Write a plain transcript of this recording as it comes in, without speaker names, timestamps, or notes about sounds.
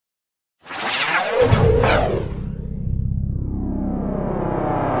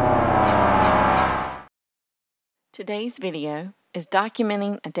Today's video is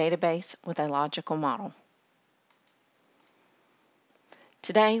documenting a database with a logical model.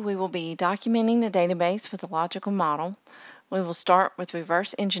 Today we will be documenting a database with a logical model. We will start with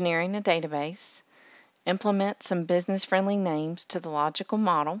reverse engineering a database, implement some business-friendly names to the logical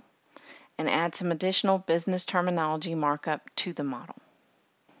model, and add some additional business terminology markup to the model.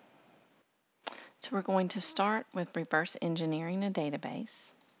 So we're going to start with reverse engineering a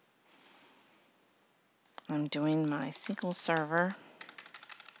database. I'm doing my SQL Server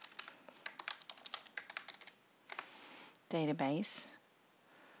database.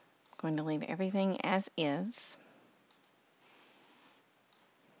 I'm going to leave everything as is.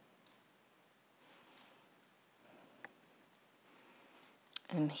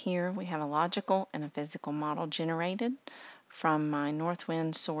 And here we have a logical and a physical model generated from my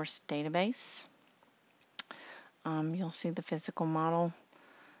Northwind source database. You'll see the physical model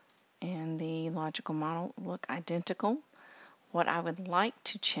and the logical model look identical. What I would like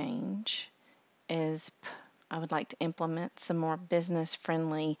to change is I would like to implement some more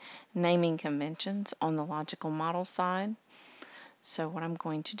business-friendly naming conventions on the logical model side. So what I'm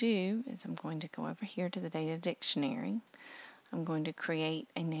going to do is I'm going to go over here to the data dictionary. I'm going to create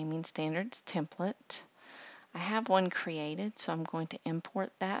a naming standards template. I have one created, so I'm going to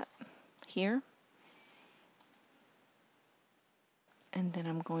import that here. And then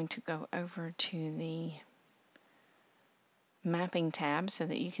I'm going to go over to the mapping tab so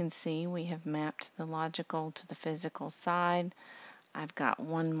that you can see we have mapped the logical to the physical side. I've got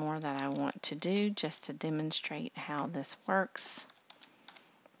one more that I want to do just to demonstrate how this works.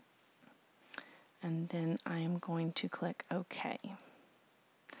 And then I am going to click OK.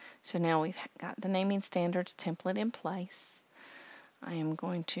 So now we've got the naming standards template in place. I am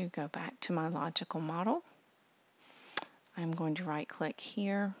going to go back to my logical model. I'm going to right click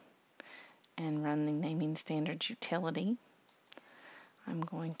here and run the naming standards utility. I'm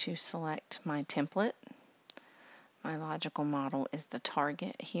going to select my template. My logical model is the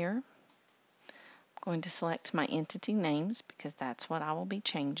target here. I'm going to select my entity names because that's what I will be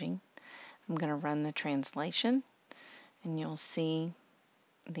changing. I'm going to run the translation and you'll see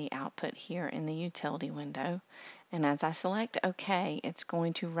the output here in the utility window. And as I select OK, it's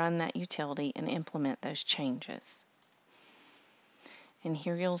going to run that utility and implement those changes. And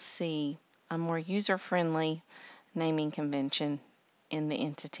here you'll see a more user-friendly naming convention in the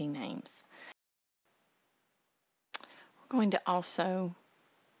entity names. We're going to also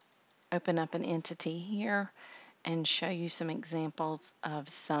open up an entity here and show you some examples of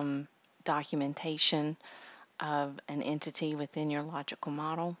some documentation of an entity within your logical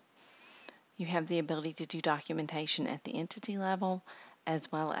model. You have the ability to do documentation at the entity level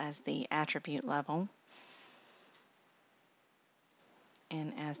as well as the attribute level.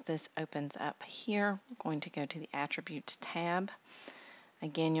 And as this opens up here, we're going to go to the Attributes tab.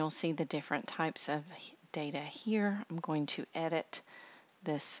 Again, you'll see the different types of data here. I'm going to edit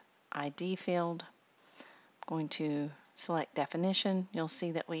this ID field. I'm going to select definition. You'll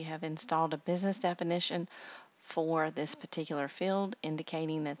see that we have installed a business definition for this particular field,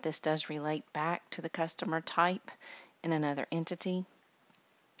 indicating that this does relate back to the customer type in another entity.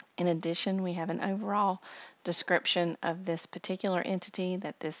 In addition, we have an overall description of this particular entity,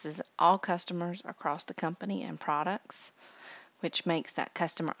 that this is all customers across the company and products, which makes that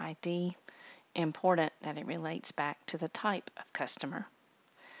customer ID important, that it relates back to the type of customer.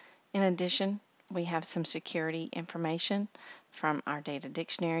 In addition, we have some security information from our data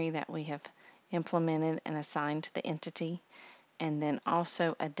dictionary that we have implemented and assigned to the entity, and then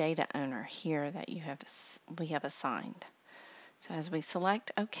also a data owner here that we have assigned. So as we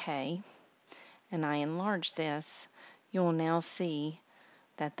select OK, and I enlarge this, you will now see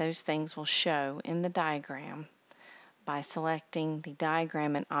that those things will show in the diagram. By selecting the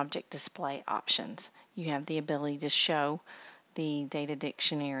diagram and object display options, you have the ability to show the data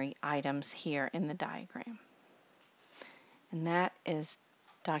dictionary items here in the diagram. And that is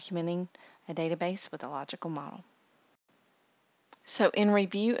documenting a database with a logical model. So in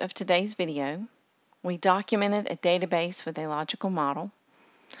review of today's video, we documented a database with a logical model.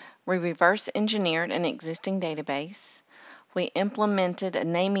 We reverse engineered an existing database. We implemented a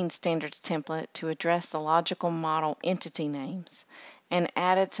naming standards template to address the logical model entity names and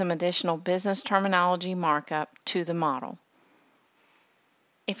added some additional business terminology markup to the model.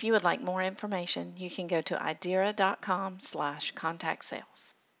 If you would like more information, you can go to idera.com/contact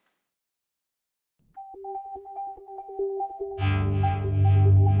sales.